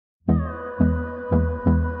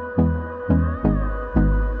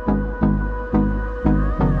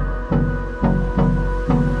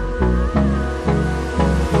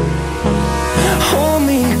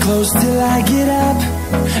close till I get up.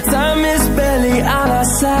 Time is barely on our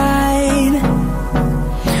side.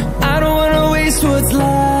 I don't wanna waste what's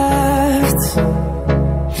left.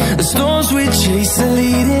 The storms we chase are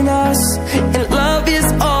leading us, and love is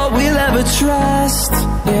all we'll ever trust.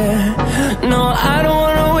 Yeah, no, I don't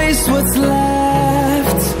wanna waste what's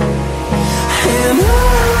left. And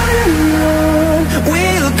on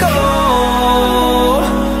we'll go,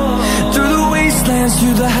 through the wastelands,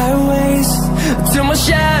 through the highways, till my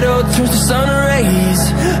shadow turns to sun rays.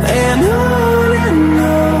 And on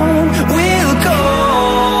we'll go,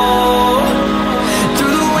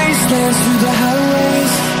 through the wastelands, through the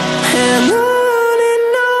highways, and on we'll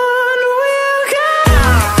go.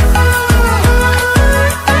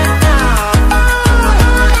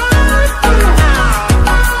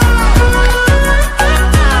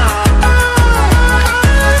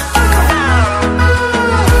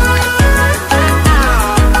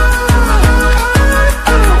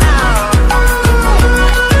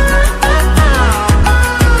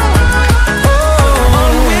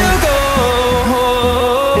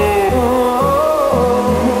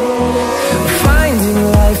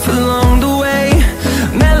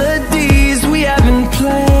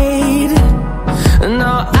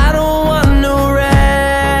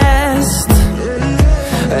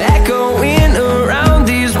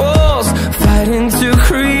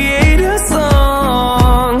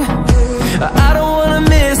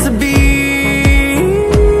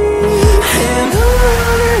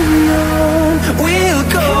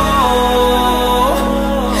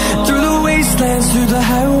 Through the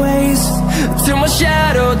highways, till my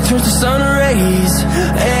shadow turns to sun rays.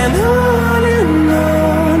 And on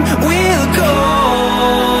we'll go,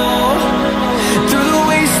 through the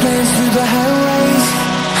wastelands, through the highways,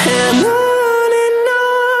 and on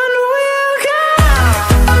we'll go.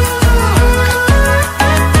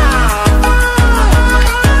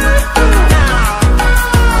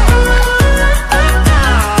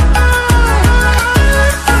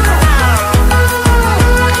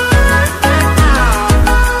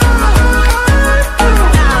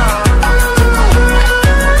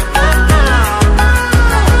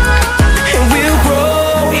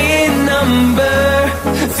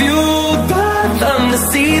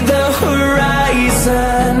 See the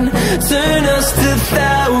horizon, turn us to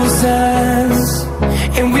thousands,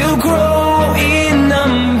 and we'll grow in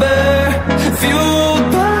number, fueled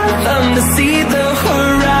by them to see the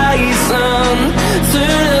horizon,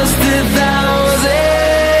 turn us to thousands.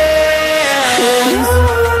 And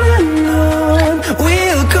on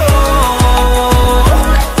we'll go,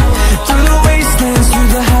 through the wastelands, through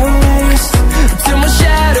the highways, till my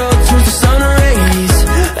shadow turns to sun rays.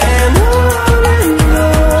 And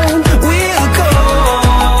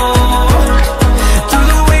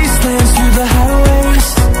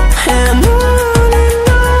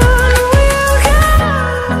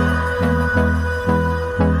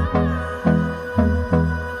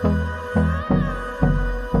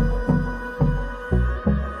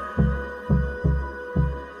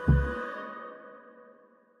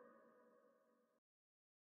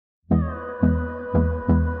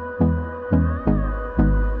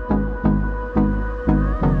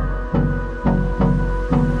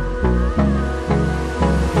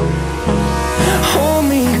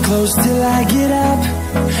close till I get up.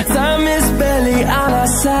 Time is barely on our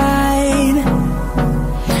side.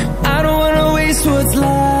 I don't wanna waste what's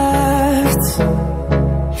left.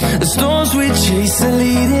 The storms we chase are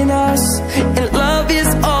leading us, and love is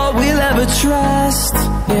all we'll ever trust.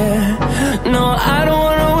 Yeah, no, I don't